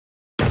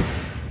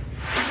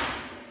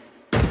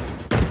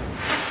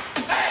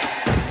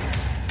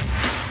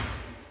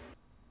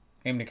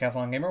I'm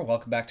Decathlon Gamer.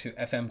 Welcome back to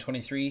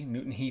FM23,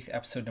 Newton Heath,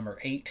 episode number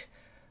 8.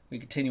 We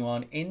continue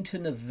on into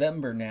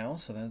November now,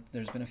 so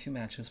there's been a few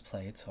matches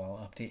played, so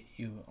I'll update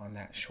you on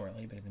that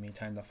shortly. But in the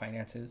meantime, the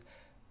finances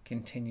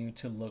continue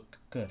to look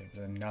good. It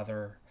was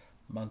another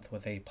month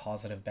with a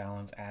positive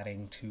balance,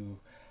 adding to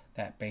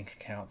that bank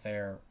account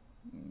there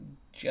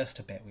just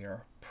a bit. We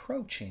are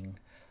approaching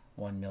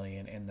 1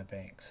 million in the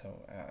bank,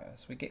 so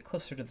as we get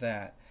closer to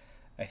that,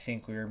 I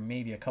think we're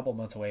maybe a couple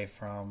months away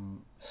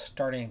from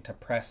starting to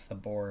press the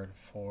board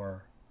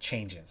for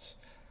changes.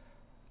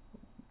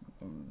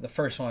 The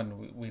first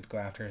one we'd go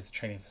after is the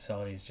training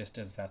facilities, just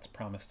as that's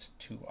promised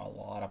to a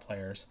lot of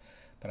players.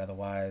 But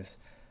otherwise,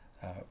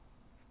 kind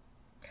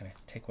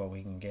of take what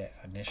we can get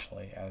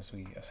initially, as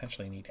we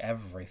essentially need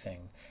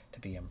everything to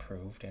be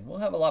improved. And we'll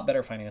have a lot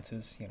better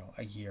finances,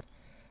 a year.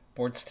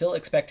 Board's still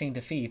expecting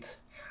defeats.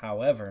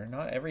 However,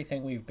 not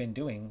everything we've been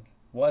doing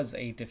was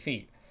a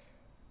defeat.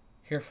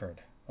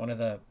 Hereford, one of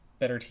the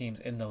better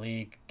teams in the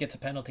league, gets a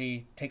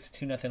penalty, takes a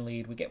 2-0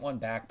 lead. We get one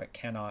back, but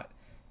cannot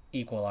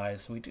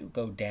equalize. So we do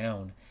go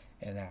down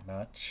in that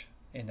match.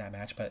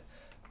 But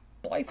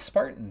Blythe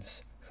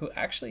Spartans, who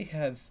actually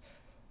have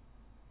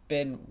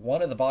been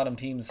one of the bottom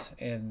teams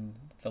in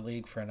the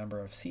league for a number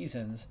of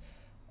seasons,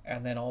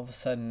 and then all of a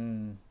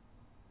sudden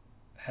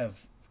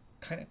have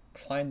kind of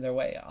climbed their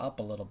way up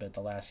a little bit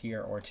the last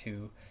year or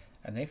two,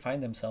 and they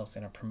find themselves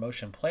in a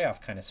promotion playoff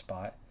kind of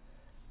spot,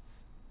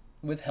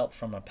 with help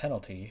from a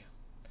penalty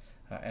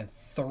and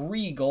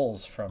 3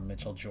 goals from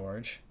Mitchell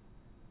George.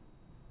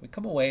 We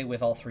come away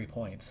with all 3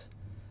 points.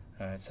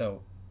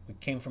 So we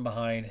came from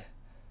behind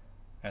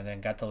and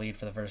then got the lead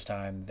for the first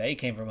time. They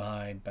came from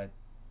behind, but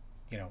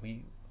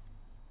we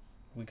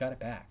got it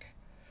back.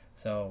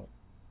 So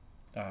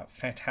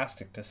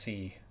fantastic to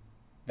see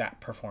that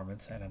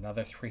performance, and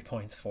another 3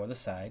 points for the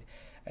side.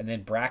 And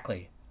then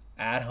Brackley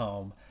at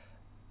home.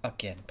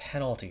 Again,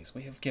 penalties.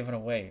 We have given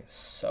away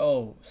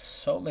so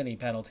many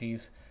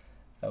penalties.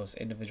 Those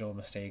individual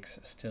mistakes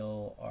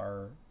still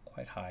are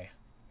quite high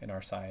in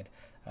our side.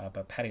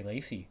 But Paddy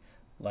Lacey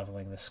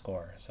leveling the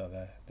score. So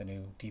the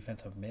new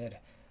defensive mid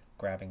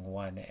grabbing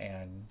one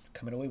and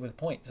coming away with a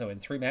point. So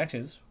in 3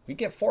 matches, we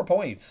get 4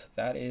 points.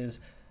 That is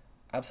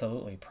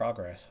absolutely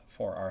progress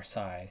for our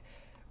side.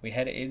 We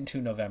head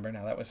into November.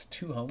 Now, that was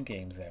 2 home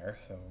games there,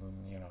 so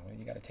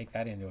you got to take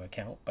that into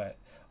account. But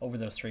over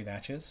those 3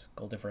 matches,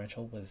 goal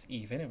differential was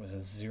even. It was a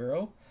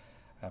 0.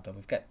 But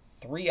we've got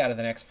 3 out of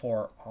the next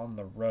 4 on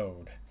the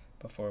road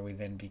before we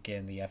then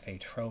begin the FA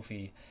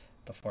Trophy,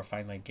 before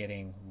finally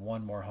getting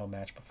 1 more home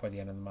match before the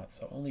end of the month.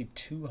 So only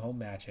 2 home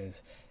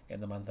matches in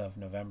the month of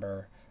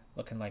November,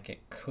 looking like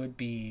it could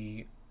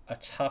be a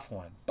tough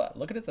one. But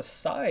looking at the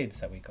sides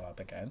that we go up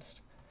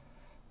against,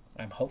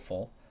 I'm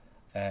hopeful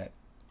that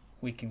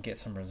we can get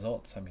some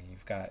results. I mean,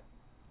 you've got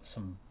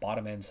some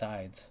bottom end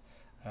sides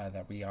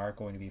that we are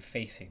going to be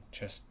facing,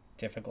 just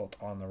difficult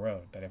on the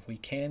road. But if we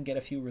can get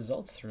a few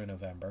results through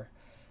November,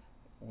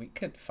 we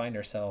could find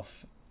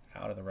ourselves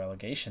out of the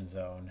relegation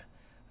zone,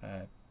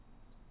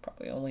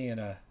 probably only in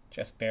a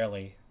just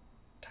barely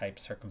type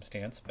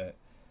circumstance. But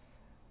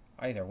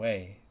either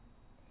way,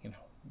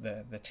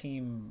 the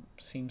team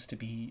seems to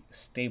be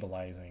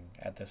stabilizing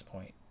at this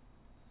point.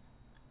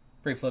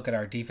 Brief look at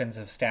our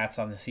defensive stats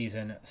on the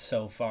season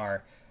so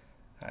far.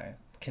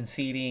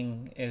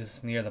 Conceding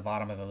is near the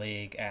bottom of the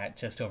league at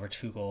just over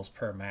 2 goals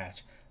per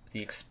match.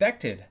 The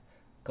expected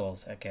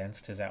goals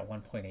against is at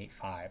 1.85.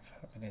 I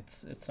mean,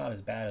 it's not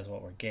as bad as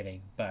what we're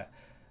getting, but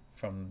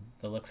from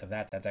the looks of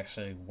that, that's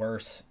actually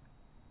worse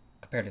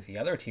compared to the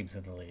other teams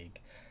in the league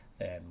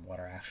than what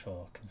our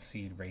actual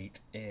concede rate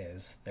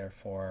is.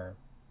 Therefore,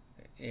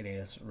 it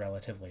is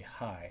relatively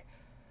high.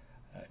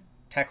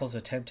 Tackles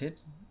attempted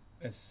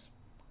is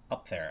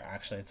up there.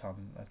 Actually, it's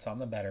on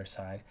the better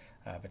side.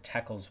 But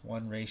tackles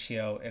 1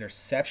 ratio,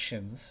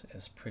 interceptions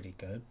is pretty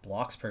good.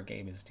 Blocks per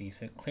game is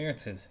decent.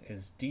 Clearances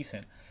is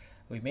decent.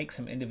 We make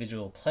some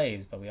individual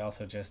plays, but we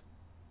also just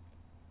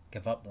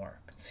give up more,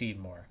 concede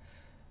more.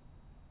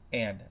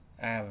 And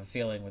I have a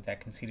feeling with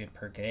that conceded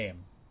per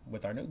game,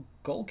 with our new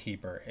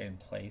goalkeeper in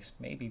place,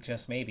 maybe,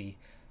 just maybe,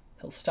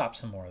 he'll stop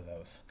some more of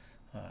those.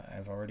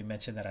 I've already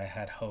mentioned that I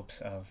had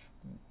hopes of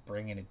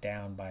bringing it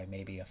down by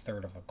maybe a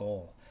third of a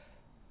goal.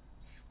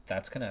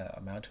 That's going to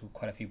amount to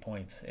quite a few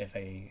points if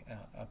a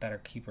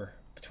better keeper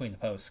between the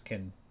posts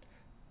can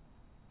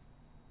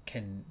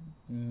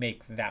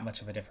make that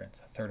much of a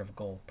difference. A third of a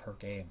goal per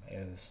game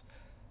is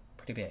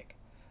pretty big.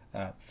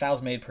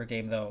 Fouls made per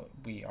game, though,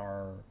 we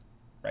are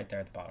right there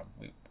at the bottom.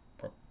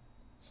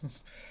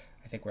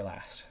 I think we're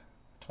last.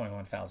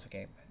 21 fouls a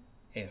game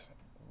is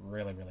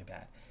really, really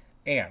bad.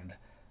 And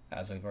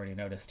as we've already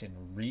noticed in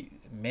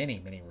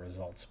many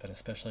results, but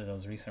especially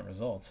those recent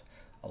results,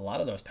 a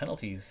lot of those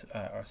penalties,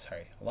 a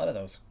lot of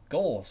those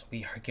goals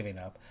we are giving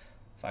up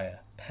via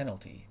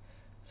penalty.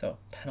 So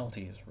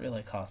penalty is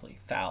really costly.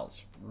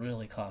 Fouls,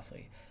 really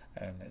costly.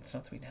 And it's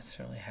not that we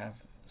necessarily have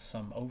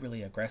some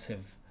overly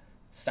aggressive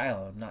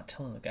style. I'm not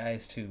telling the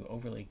guys to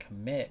overly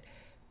commit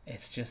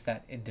it's just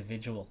that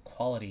individual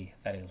quality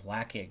that is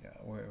lacking.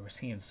 We're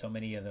seeing so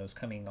many of those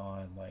coming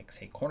on, like,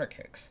 say, corner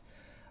kicks,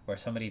 where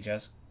somebody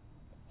just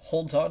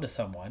holds on to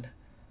someone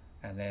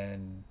and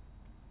then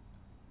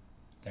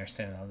they're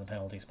standing on the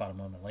penalty spot a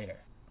moment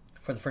later.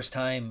 For the first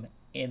time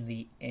in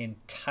the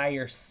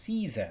entire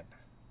season,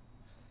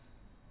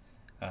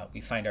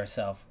 we find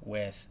ourselves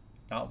with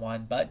not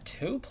one but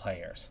two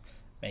players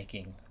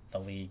making the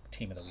league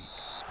team of the week.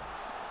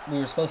 We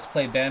were supposed to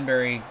play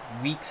Banbury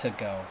weeks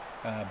ago,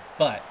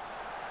 but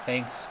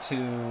thanks to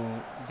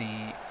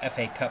the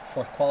FA Cup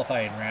fourth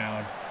qualifying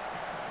round,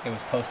 it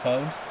was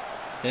postponed.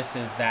 This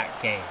is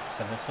that game.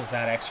 So this was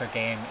that extra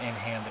game in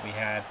hand that we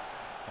had.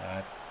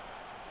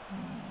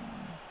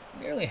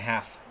 Nearly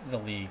half the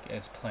league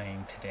is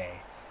playing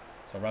today.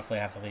 So roughly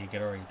half the league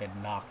had already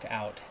been knocked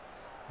out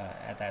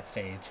at that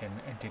stage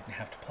and didn't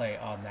have to play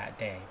on that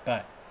day.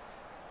 But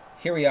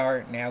here we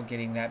are now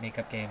getting that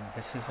makeup game.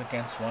 This is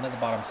against one of the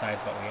bottom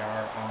sides, but we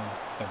are on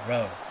the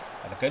road.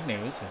 The good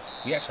news is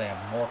we actually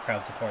have more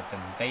crowd support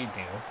than they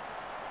do,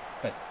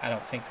 but I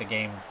don't think the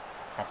game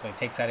properly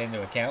takes that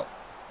into account.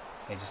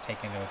 They just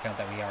take into account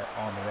that we are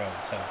on the road.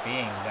 So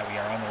being that we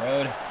are on the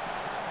road,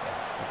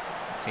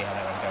 we'll see how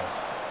that one goes.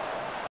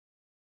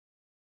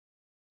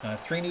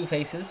 3 new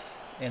faces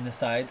in the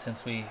side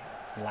since we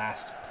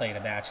last played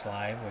a match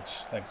live, which,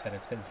 like I said,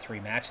 it's been 3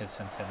 matches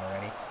since then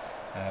already.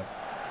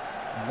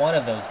 One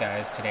of those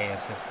guys today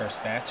is his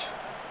first match.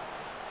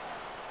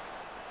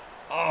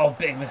 Oh,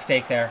 big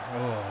mistake there.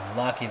 Oh,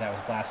 lucky that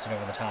was blasted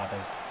over the top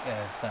as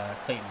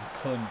Clayton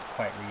couldn't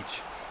quite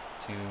reach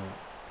to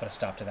put a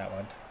stop to that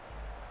one.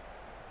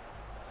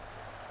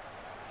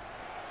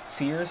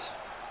 Sears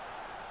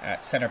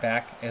at center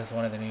back is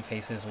one of the new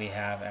faces we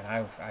have, and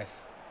I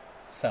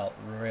felt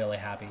really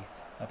happy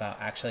about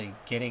actually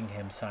getting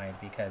him signed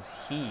because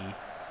he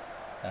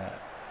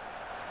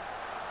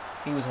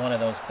was one of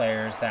those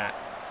players that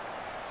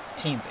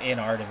teams in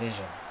our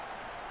division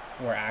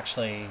were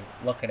actually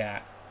looking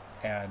at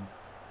and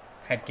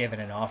had given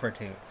an offer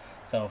to.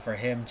 So for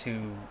him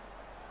to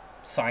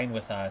sign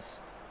with us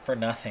for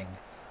nothing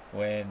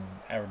when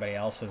everybody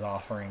else was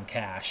offering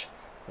cash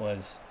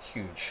was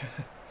huge.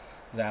 It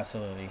was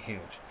absolutely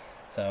huge.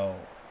 So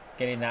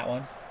getting that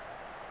one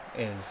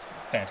is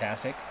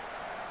fantastic.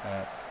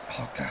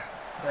 Oh God,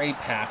 great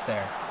pass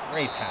there.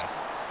 Great pass.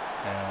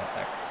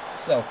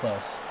 So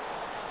close.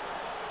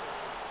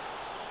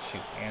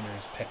 Shoot,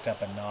 Andrew's picked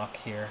up a knock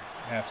here.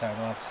 Halftime.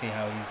 We'll have to see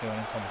how he's doing.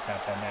 It's almost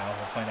halftime now.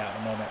 We'll find out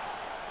in a moment.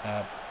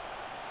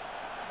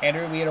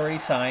 Andrew, we had already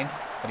signed,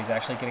 but he's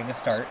actually getting a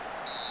start.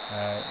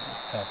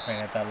 So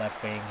playing at that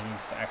left wing,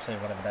 he's actually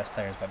one of the best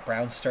players. But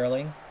Brown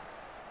Sterling,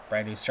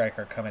 brand new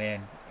striker coming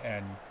in,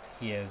 and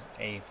he is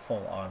a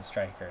full-on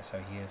striker. So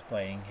he is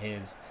playing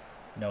his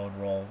known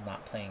role,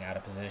 not playing out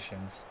of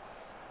positions.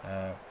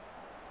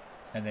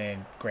 And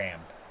then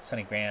Graham.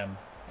 Sonny Graham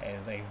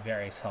is a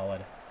very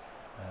solid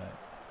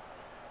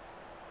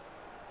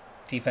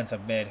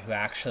defensive mid who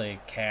actually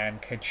can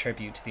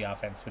contribute to the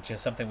offense, which is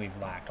something we've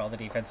lacked. All the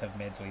defensive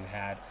mids we've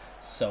had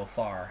so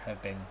far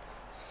have been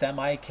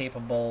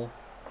semi-capable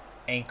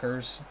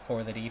anchors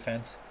for the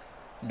defense.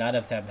 None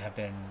of them have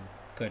been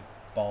good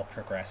ball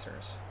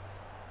progressors.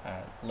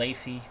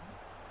 Lacey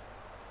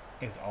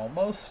is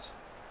almost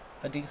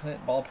a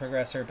decent ball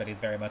progressor, but he's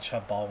very much a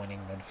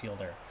ball-winning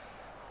midfielder.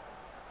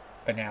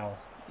 But now,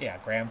 yeah,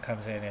 Graham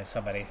comes in as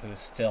somebody who's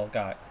still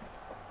got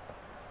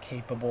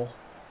capable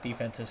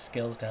defensive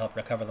skills to help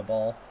recover the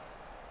ball,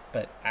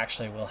 but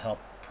actually will help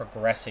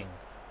progressing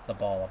the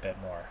ball a bit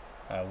more.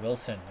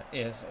 Wilson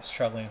is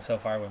struggling so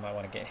far. We might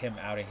want to get him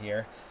out of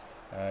here.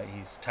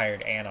 He's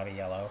tired and on a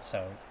yellow,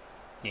 so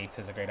Yates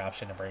is a great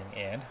option to bring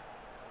in.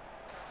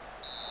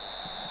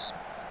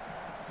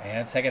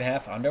 And second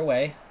half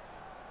underway.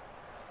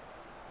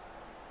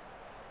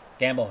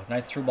 Gamble,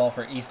 nice through ball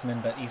for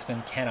Eastman, but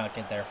Eastman cannot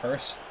get there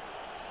first.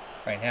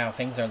 Right now,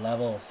 things are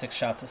level, 6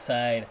 shots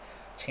aside.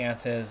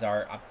 Chances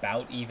are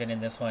about even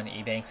in this one.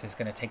 Ebanks is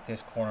going to take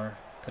this corner.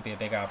 Could be a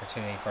big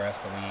opportunity for us,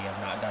 but we have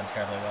not done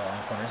terribly well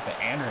on corners. But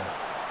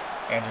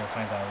Andrew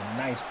finds a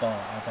nice ball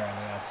out there on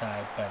the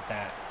outside, but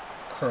that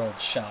curled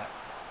shot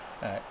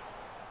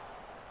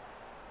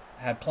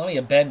had plenty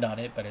of bend on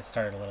it, but it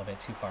started a little bit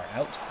too far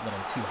out, a little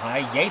too high.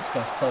 Yates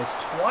goes close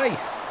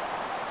twice.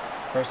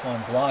 First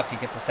one blocked. He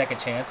gets a second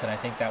chance, and I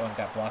think that one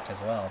got blocked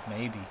as well.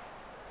 Maybe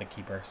the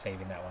keeper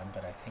saving that one,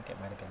 but I think it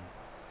might have been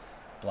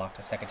blocked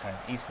a second time.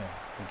 Eastman,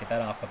 we get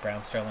that off, but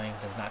Brown Sterling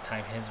does not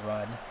time his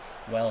run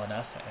well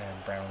enough,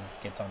 and Brown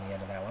gets on the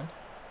end of that one.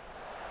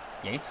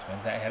 Yates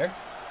wins that header.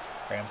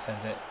 Graham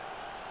sends it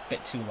a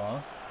bit too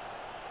long.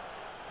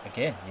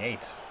 Again,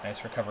 Yates,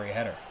 nice recovery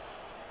header.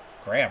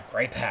 Graham,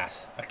 great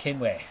pass.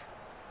 Akinwe,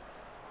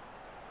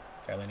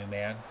 fairly new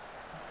man.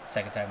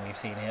 Second time we've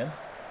seen him.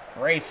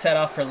 Great set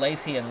off for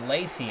Lacey, and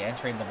Lacey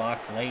entering the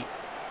box late.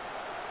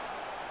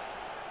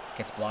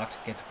 Gets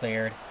blocked, gets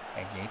cleared,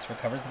 and Yates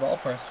recovers the ball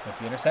for us with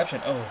the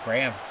interception. Oh,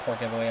 Graham, poor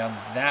giveaway on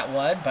that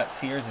one, but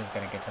Sears is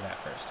going to get to that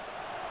first.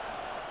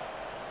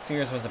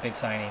 Sears was a big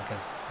signing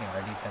because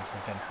our defense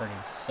has been hurting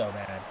so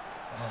bad.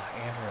 Oh,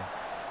 Andrew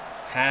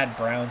had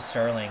Brown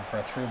Sterling for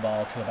a through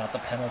ball to about the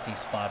penalty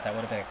spot. That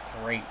would have been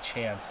a great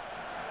chance.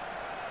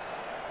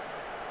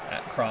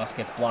 That cross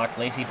gets blocked.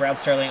 Lacey, Brown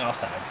Sterling,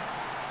 offside.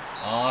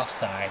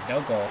 Offside,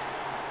 no goal.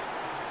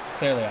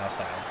 Clearly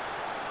offside.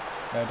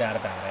 No doubt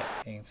about it.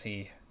 You can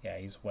see, yeah,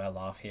 he's well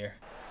off here.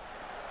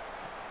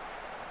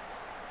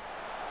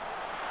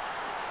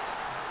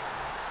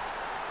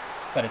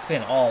 But it's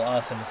been all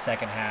us in the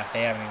second half.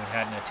 They haven't even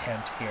had an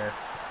attempt here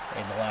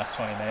in the last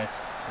 20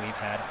 minutes. We've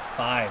had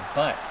 5,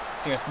 but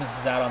Sears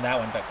misses out on that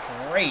one. But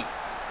great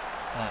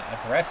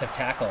aggressive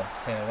tackle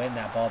to win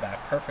that ball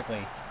back.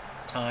 Perfectly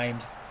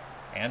timed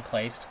and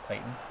placed.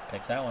 Clayton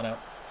picks that one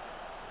up.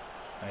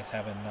 It's nice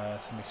having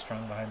somebody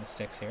strong behind the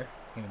sticks here,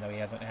 even though he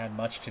hasn't had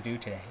much to do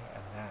today.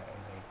 And that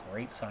is a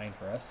great sign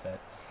for us that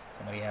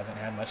somebody hasn't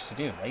had much to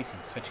do. Lacey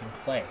switching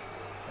play.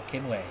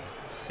 McKinway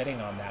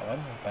sitting on that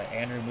one, but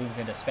Andrew moves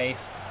into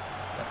space,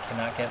 but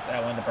cannot get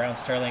that one to Brown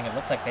Sterling. It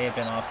looked like they had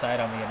been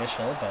offside on the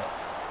initial, but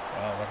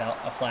without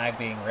a flag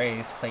being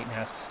raised, Clayton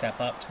has to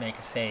step up to make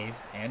a save,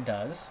 and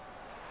does.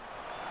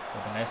 It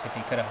would be nice if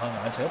he could have hung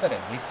on to it, but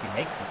at least he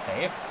makes the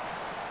save.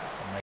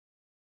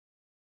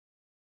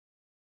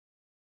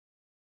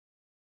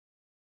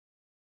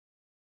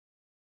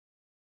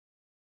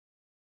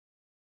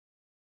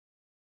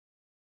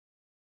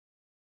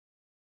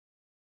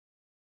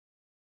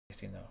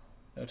 Though.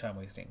 No time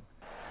wasting.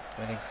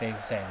 Everything stays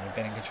the same. We've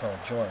been in control.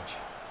 George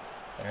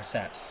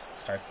intercepts,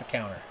 starts the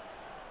counter,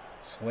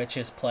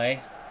 switches play.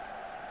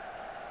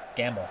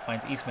 Gamble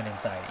finds Eastman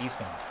inside.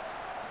 Eastman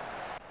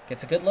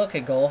gets a good look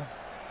at goal.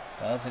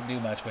 Doesn't do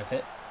much with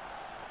it.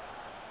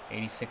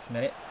 86th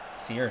minute.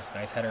 Sears,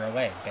 nice header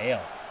away.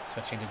 Bale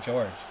switching to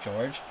George.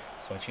 George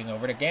switching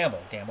over to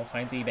Gamble. Gamble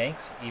finds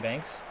Ebanks.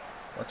 Ebanks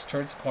works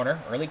towards the corner.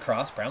 Early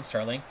cross. Brown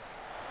Sterling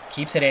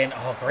keeps it in.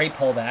 Oh, great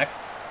pullback.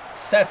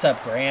 Sets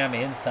up Graham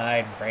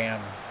inside.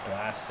 Graham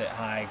blasts it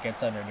high,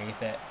 gets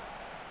underneath it,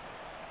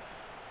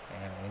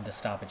 and into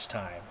stoppage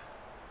time.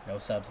 No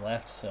subs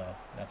left, so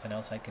nothing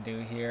else I can do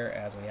here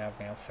as we have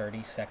now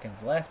 30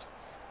 seconds left.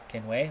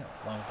 Kinway,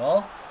 long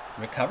ball.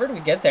 Recovered,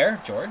 we get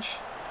there. George.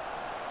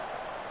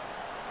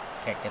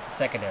 Can't get the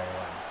secondary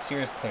one.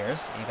 Sears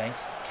clears.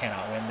 Ebanks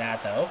cannot win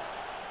that, though.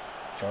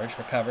 George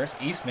recovers.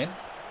 Eastman,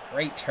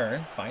 great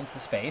turn, finds the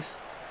space.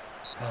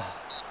 Oh,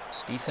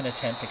 decent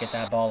attempt to get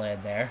that ball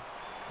in there.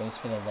 Goes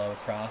for the low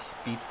cross,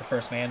 beats the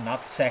first man,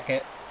 not the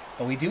second,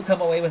 but we do come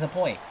away with a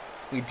point.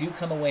 We do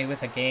come away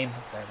with a game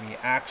where we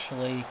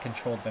actually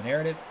controlled the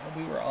narrative and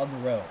we were on the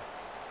road.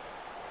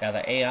 Now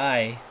the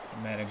AI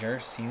manager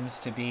seems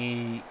to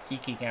be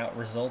eking out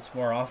results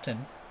more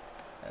often,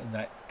 and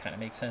that kind of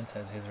makes sense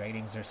as his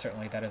ratings are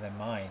certainly better than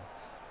mine.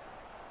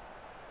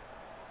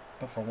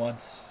 But for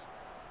once,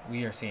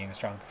 we are seeing a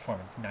strong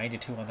performance.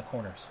 9-2 on the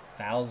corners.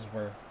 Fouls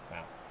were,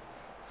 wow,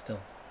 still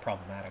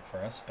problematic for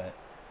us, but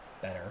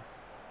better.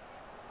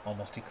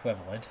 Almost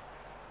equivalent,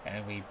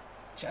 and we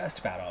just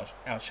about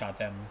outshot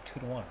them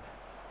 2-1.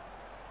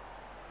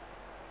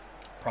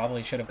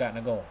 Probably should have gotten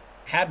a goal.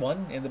 Had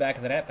one in the back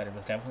of the net, but it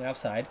was definitely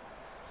offside.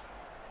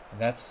 And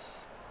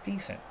that's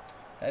decent.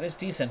 That is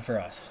decent for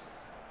us.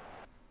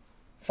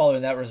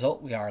 Following that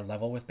result, we are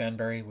level with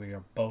Banbury. We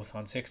are both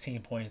on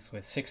 16 points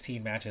with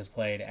 16 matches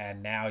played,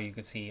 and now you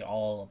can see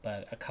all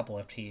but a couple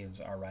of teams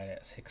are right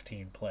at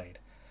 16 played.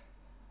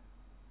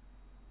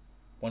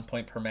 1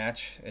 point per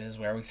match is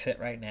where we sit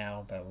right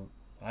now, but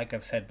like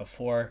I've said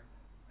before,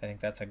 I think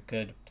that's a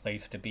good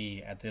place to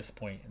be at this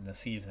point in the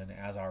season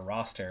as our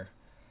roster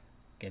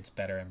gets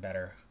better and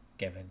better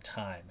given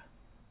time.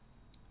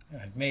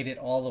 I've made it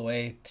all the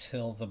way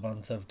till the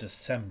month of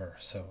December,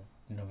 so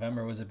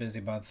November was a busy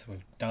month.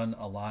 We've done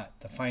a lot.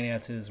 The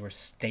finances were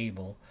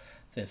stable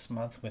this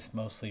month with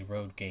mostly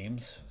road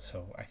games,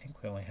 so I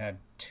think we only had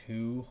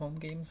 2 home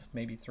games,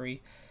 maybe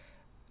 3.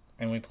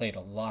 And we played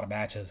a lot of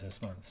matches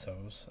this month, so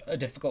it was a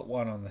difficult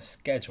one on the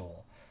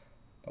schedule.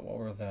 But what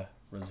were the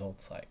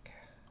results like?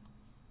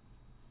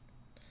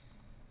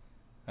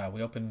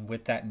 We opened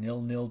with that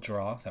 0-0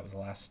 draw. That was the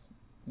last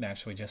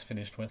match we just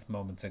finished with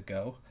moments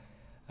ago.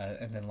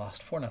 And then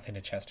lost 4-0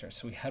 to Chester.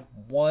 So we had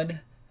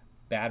one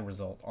bad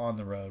result on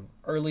the road.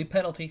 Early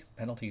penalty.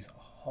 Penalties,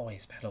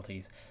 always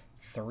penalties.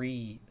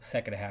 3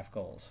 second-half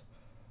goals.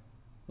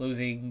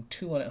 Losing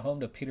 2-1 at home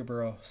to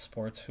Peterborough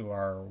Sports, who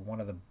are one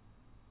of the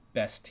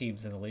best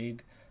teams in the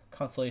league.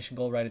 Consolation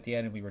goal right at the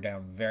end, and we were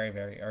down very,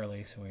 very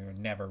early, so we were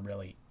never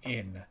really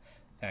in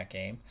that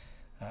game.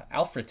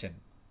 Alfreton,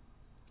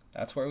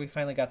 that's where we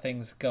finally got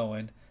things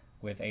going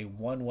with a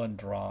 1-1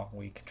 draw.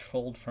 We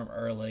controlled from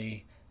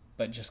early,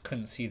 but just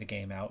couldn't see the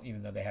game out,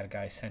 even though they had a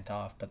guy sent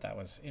off, but that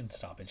was in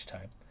stoppage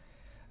time.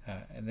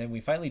 And then we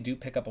finally do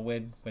pick up a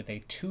win with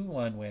a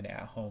 2-1 win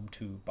at home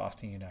to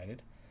Boston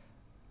United.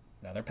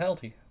 Another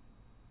penalty.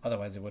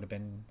 Otherwise, it would have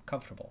been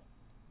comfortable.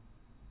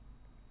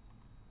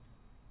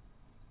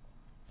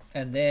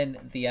 And then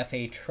the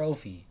FA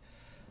Trophy,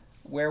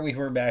 where we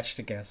were matched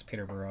against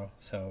Peterborough.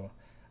 So,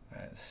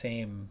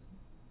 same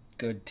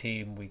good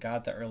team. We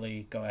got the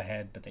early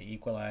go-ahead, but they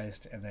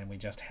equalized, and then we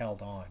just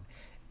held on.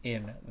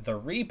 In the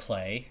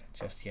replay,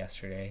 just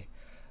yesterday,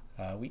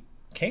 we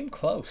came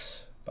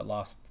close, but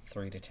lost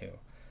 3-2.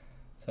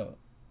 So,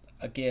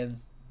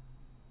 again,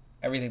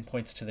 everything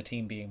points to the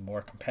team being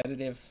more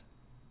competitive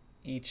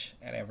each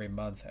and every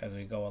month as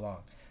we go along.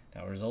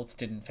 Now, results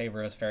didn't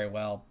favor us very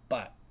well,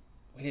 but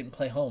we didn't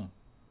play home.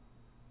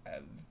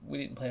 We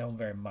didn't play home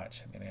very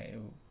much. I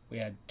mean, we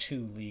had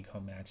 2 league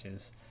home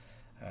matches,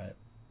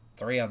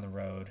 3 on the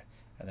road,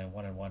 and then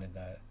 1-1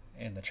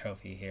 in the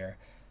trophy here.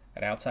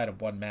 And outside of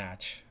 1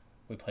 match,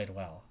 we played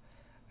well.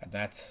 And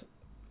that's,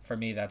 for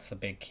me, that's the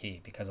big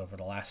key, because over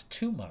the last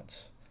 2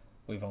 months,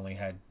 we've only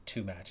had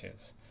 2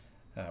 matches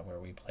where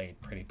we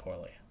played pretty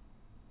poorly.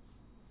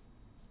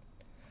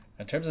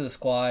 In terms of the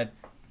squad,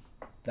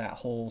 that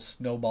whole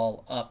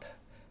snowball up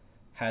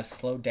has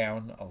slowed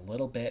down a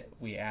little bit.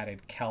 We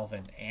added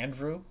Calvin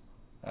Andrew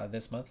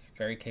this month.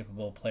 Very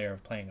capable player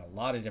of playing a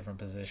lot of different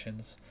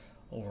positions.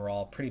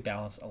 Overall, pretty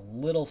balanced. A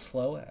little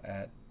slow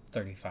at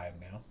 35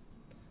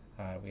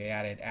 now. We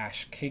added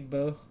Ash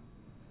Kigbo.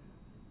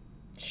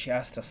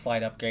 Just a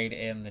slight upgrade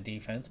in the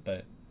defense,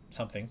 but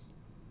something.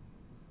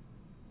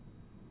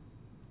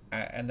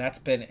 And that's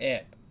been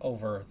it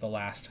over the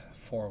last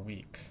 4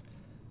 weeks.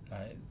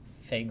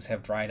 Things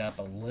have dried up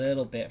a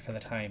little bit for the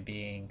time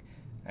being,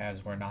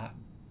 as we're not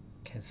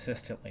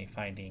consistently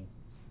finding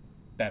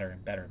better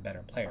and better and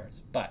better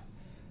players. But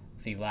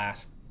the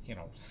last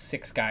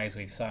 6 guys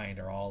we've signed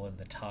are all in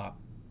the top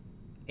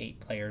 8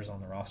 players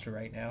on the roster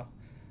right now.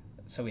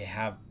 So we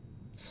have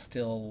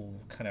still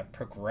kind of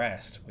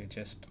progressed. We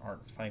just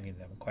aren't finding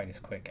them quite as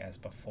quick as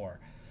before.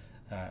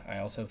 I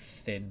also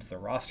thinned the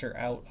roster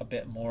out a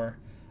bit more.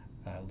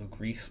 Luke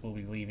Reese will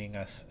be leaving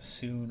us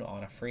soon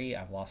on a free.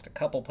 I've lost a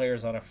couple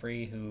players on a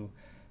free who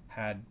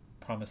had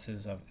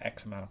promises of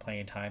X amount of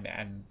playing time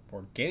and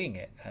were getting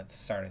it at the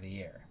start of the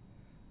year,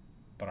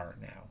 but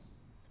aren't now.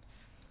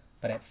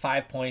 But at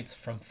 5 points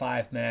from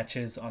 5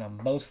 matches on a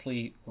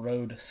mostly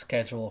road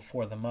schedule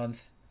for the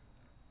month,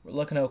 we're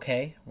looking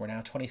okay. We're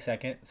now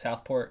 22nd.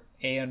 Southport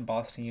and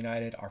Boston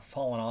United are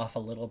falling off a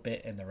little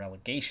bit in the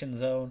relegation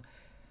zone,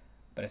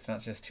 but it's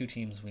not just 2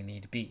 teams we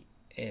need to beat.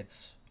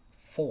 It's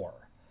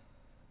 4.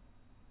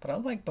 But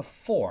unlike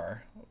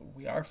before,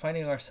 we are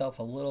finding ourselves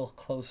a little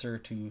closer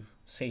to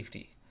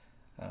safety.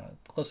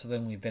 Closer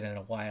than we've been in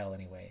a while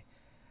anyway.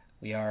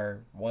 We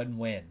are 1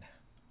 win,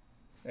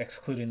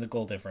 excluding the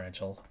goal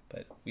differential,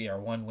 but we are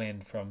 1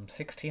 win from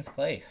 16th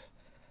place.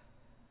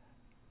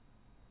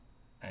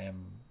 I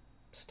am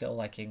still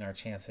liking our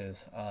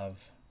chances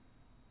of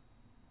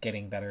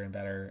getting better and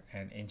better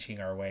and inching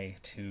our way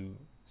to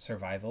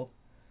survival.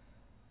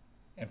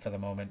 And for the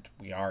moment,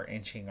 we are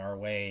inching our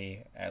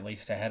way at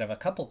least ahead of a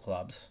couple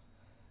clubs.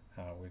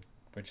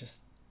 We're just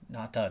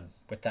not done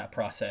with that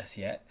process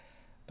yet,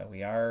 but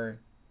we are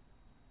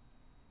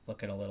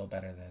looking a little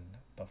better than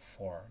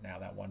before. Now,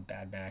 that 1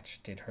 bad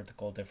match did hurt the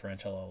goal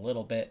differential a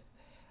little bit,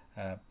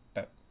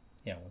 but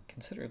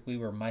considering we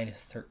were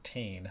minus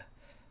 13,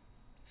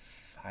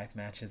 5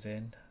 matches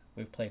in,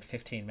 we've played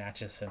 15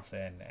 matches since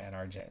then, and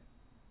are just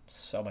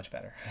so much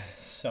better.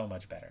 So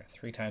much better.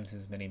 3 times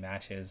as many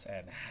matches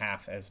and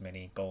half as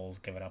many goals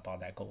given up on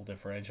that goal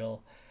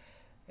differential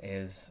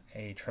is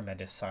a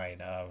tremendous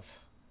sign of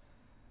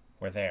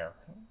we're there.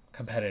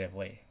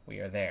 Competitively, we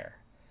are there.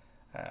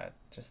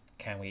 Just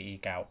can we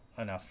eke out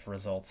enough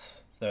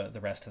results the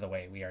rest of the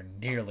way? We are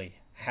nearly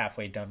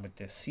halfway done with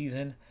this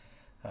season.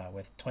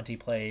 With 20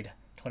 played,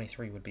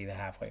 23 would be the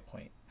halfway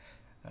point.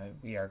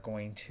 We are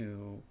going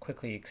to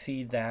quickly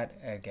exceed that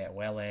and get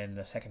well in.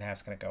 The second half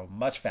is going to go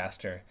much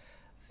faster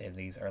than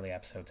these early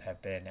episodes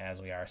have been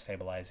as we are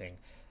stabilizing.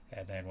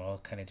 And then we'll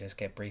kind of just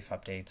get brief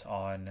updates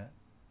on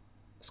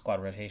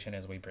squad rotation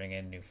as we bring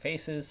in new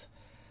faces.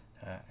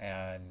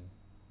 And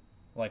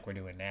like we're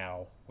doing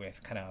now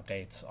with kind of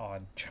updates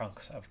on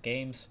chunks of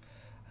games.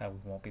 We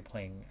won't be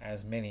playing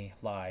as many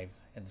live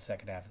in the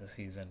second half of the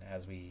season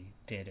as we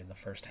did in the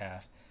first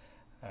half.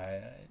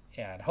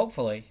 And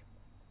hopefully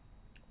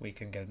we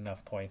can get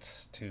enough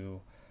points to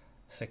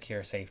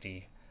secure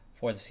safety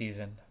for the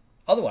season.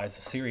 Otherwise,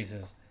 the series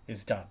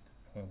is done.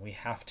 I mean, we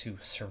have to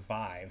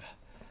survive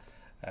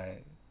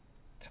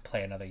to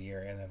play another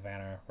year in the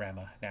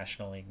Vanarama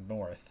National League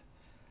North,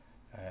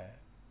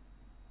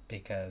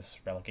 because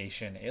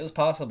relegation is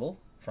possible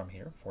from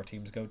here. 4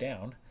 teams go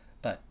down,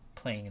 but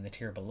playing in the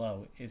tier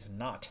below is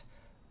not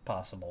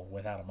possible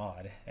without a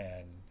mod.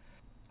 And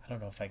I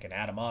don't know if I can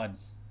add a mod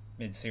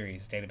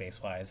mid-series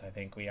database-wise. I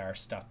think we are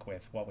stuck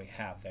with what we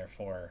have.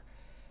 Therefore,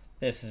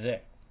 this is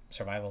it.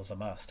 Survival is a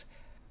must.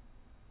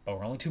 But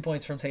we're only 2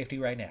 points from safety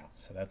right now,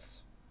 so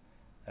that's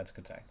a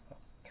good sign. Well,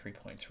 3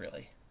 points,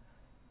 really.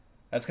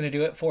 That's going to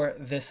do it for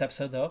this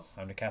episode, though.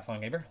 I'm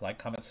Decathlon Gamer. Like,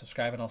 comment,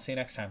 subscribe, and I'll see you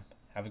next time.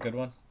 Have a good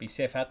one. Be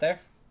safe out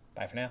there.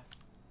 Bye for now.